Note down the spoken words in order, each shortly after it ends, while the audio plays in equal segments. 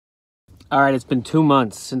All right, it's been 2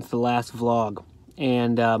 months since the last vlog,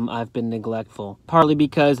 and I've been neglectful. Partly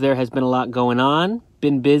because there has been a lot going on,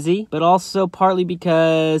 been busy, but also partly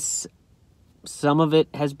because some of it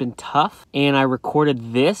has been tough. And I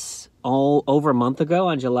recorded this all over a month ago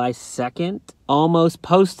on July 2nd, almost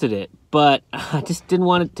posted it, but I just didn't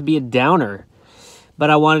want it to be a downer. But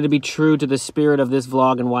I wanted to be true to the spirit of this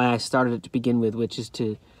vlog and why I started it to begin with, which is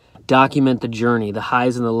to document the journey, the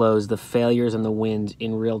highs and the lows, the failures and the wins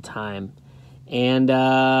in real time. And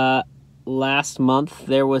last month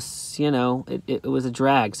there was, it was a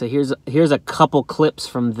drag. So here's a couple clips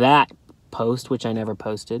from that post, which I never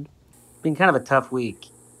posted. Been kind of a tough week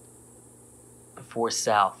before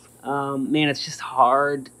South. Man, it's just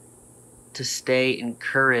hard to stay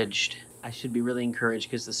encouraged. I should be really encouraged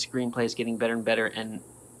because the screenplay is getting better and better, and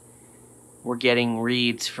we're getting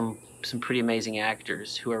reads from some pretty amazing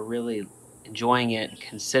actors who are really enjoying it and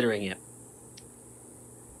considering it.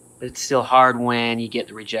 But it's still hard when you get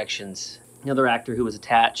the rejections. Another actor who was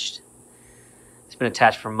attached, has been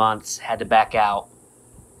attached for months, had to back out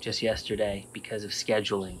just yesterday because of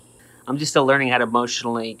scheduling. I'm just still learning how to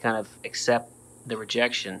emotionally kind of accept the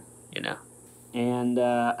rejection, And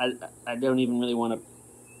I don't even really want to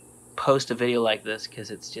post a video like this because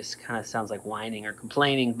it's just kind of sounds like whining or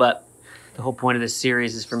complaining, but the whole point of this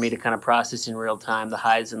series is for me to kind of process in real time the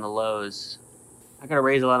highs and the lows. I gotta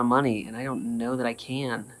raise a lot of money, and I don't know that I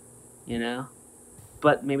can,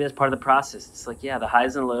 But maybe that's part of the process. It's like, yeah, the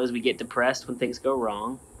highs and lows, we get depressed when things go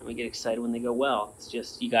wrong, and we get excited when they go well. It's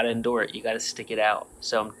just, you gotta endure it. You gotta stick it out.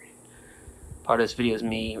 So part of this video is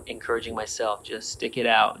me encouraging myself, just stick it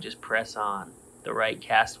out, just press on. The right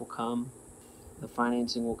cast will come. The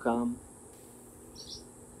financing will come.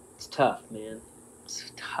 It's tough, man.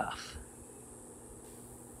 It's tough.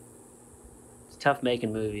 It's tough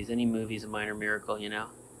making movies. Any movie's a minor miracle,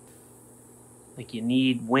 Like, you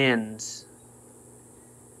need wins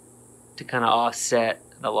to kind of offset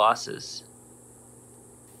the losses.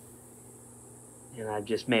 And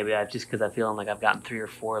maybe because I'm feeling like I've gotten 3 or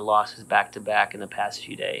 4 losses back to back in the past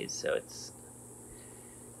few days. So it's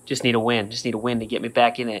just need a win. Just need a win to get me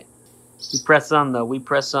back in it. We press on, though. We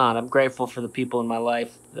press on. I'm grateful for the people in my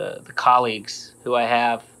life, the colleagues who I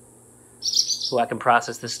have, who I can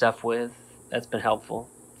process this stuff with. That's been helpful.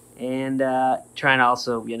 And trying to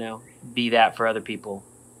also, be that for other people.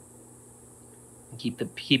 And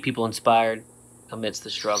keep people inspired amidst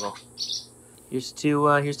the struggle. Here's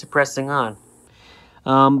to pressing on.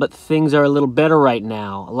 But things are a little better right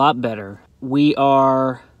now. A lot better. We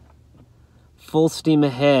are full steam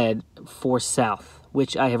ahead for South,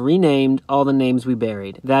 which I have renamed All the Names We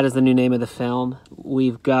Buried. That is the new name of the film.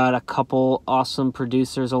 We've got a couple awesome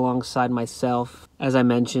producers alongside myself. As I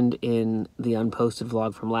mentioned in the unposted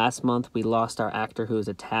vlog from last month, we lost our actor who was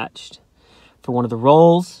attached for one of the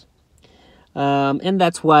roles. And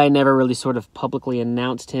that's why I never really sort of publicly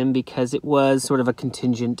announced him, because it was sort of a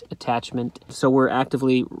contingent attachment. So we're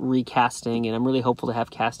actively recasting, and I'm really hopeful to have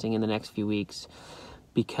casting in the next few weeks,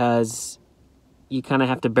 because you kind of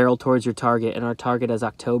have to barrel towards your target, and our target is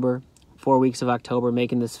October, 4 weeks of October,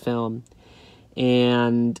 making this film.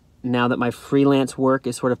 And now that my freelance work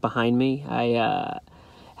is sort of behind me, I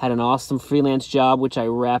had an awesome freelance job, which I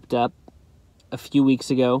wrapped up a few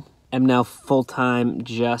weeks ago. I'm now full-time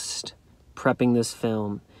just prepping this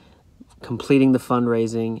film, completing the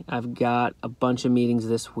fundraising. I've got a bunch of meetings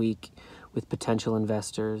this week with potential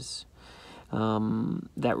investors.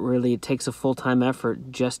 That really takes a full-time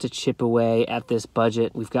effort just to chip away at this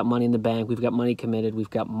budget. We've got money in the bank. We've got money committed. We've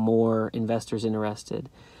got more investors interested.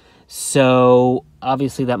 So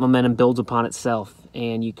obviously that momentum builds upon itself,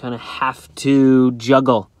 and you kind of have to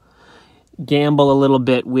gamble a little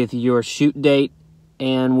bit with your shoot date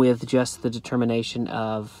and with just the determination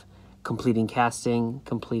of completing casting,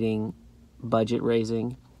 completing budget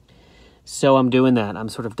raising. So I'm doing that. I'm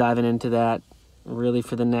sort of diving into that really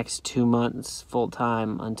for the next 2 months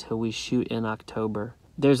full-time until we shoot in October.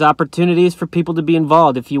 There's opportunities for people to be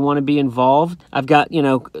involved if you want to be involved. I've got,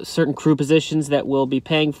 certain crew positions that we'll be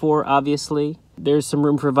paying for, obviously. There's some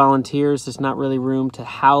room for volunteers. There's not really room to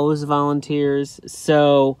house volunteers.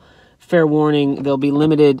 So, fair warning, there'll be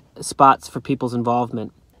limited spots for people's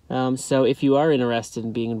involvement. So if you are interested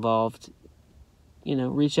in being involved,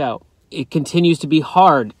 reach out. It continues to be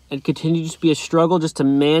hard. It continues to be a struggle just to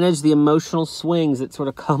manage the emotional swings that sort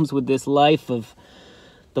of comes with this life of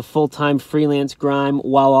the full-time freelance grind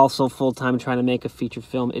while also full-time trying to make a feature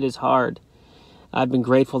film. It is hard. I've been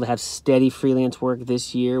grateful to have steady freelance work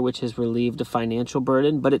this year, which has relieved a financial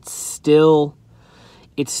burden, but it's still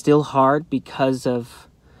hard because of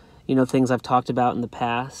things I've talked about in the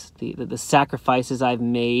past. The sacrifices I've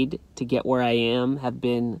made to get where I am have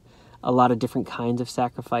been a lot of different kinds of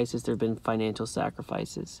sacrifices. There have been financial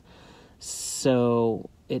sacrifices. So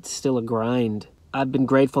it's still a grind. I've been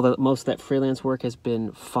grateful that most of that freelance work has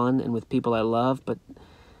been fun and with people I love, but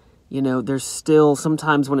you know, there's still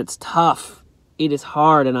sometimes when it's tough, it is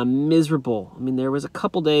hard and I'm miserable. I mean, there was a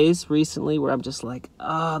couple days recently where I'm just like,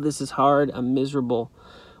 this is hard, I'm miserable.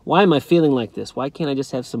 Why am I feeling like this? Why can't I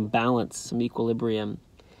just have some balance, some equilibrium?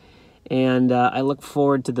 And I look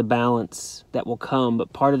forward to the balance that will come,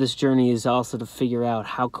 but part of this journey is also to figure out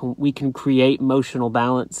how we can create emotional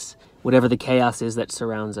balance, whatever the chaos is that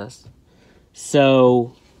surrounds us.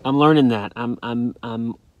 So I'm learning that.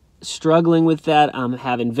 I'm struggling with that. I'm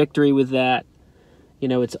having victory with that. You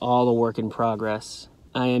know, it's all a work in progress.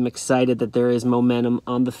 I am excited that there is momentum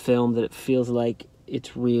on the film, that it feels like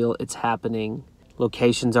it's real, it's happening.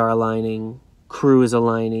 Locations are aligning, crew is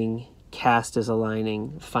aligning, cast is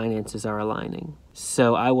aligning, finances are aligning.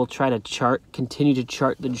 So I will try to continue to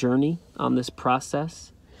chart the journey on this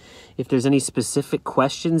process. If there's any specific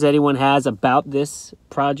questions anyone has about this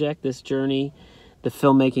project, this journey, the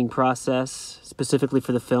filmmaking process, specifically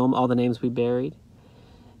for the film, All the Names We Buried,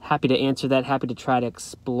 happy to answer that, happy to try to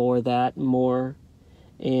explore that more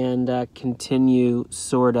and continue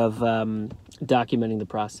sort of documenting the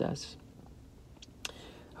process.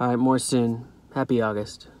 All right, more soon. Happy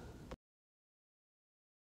August.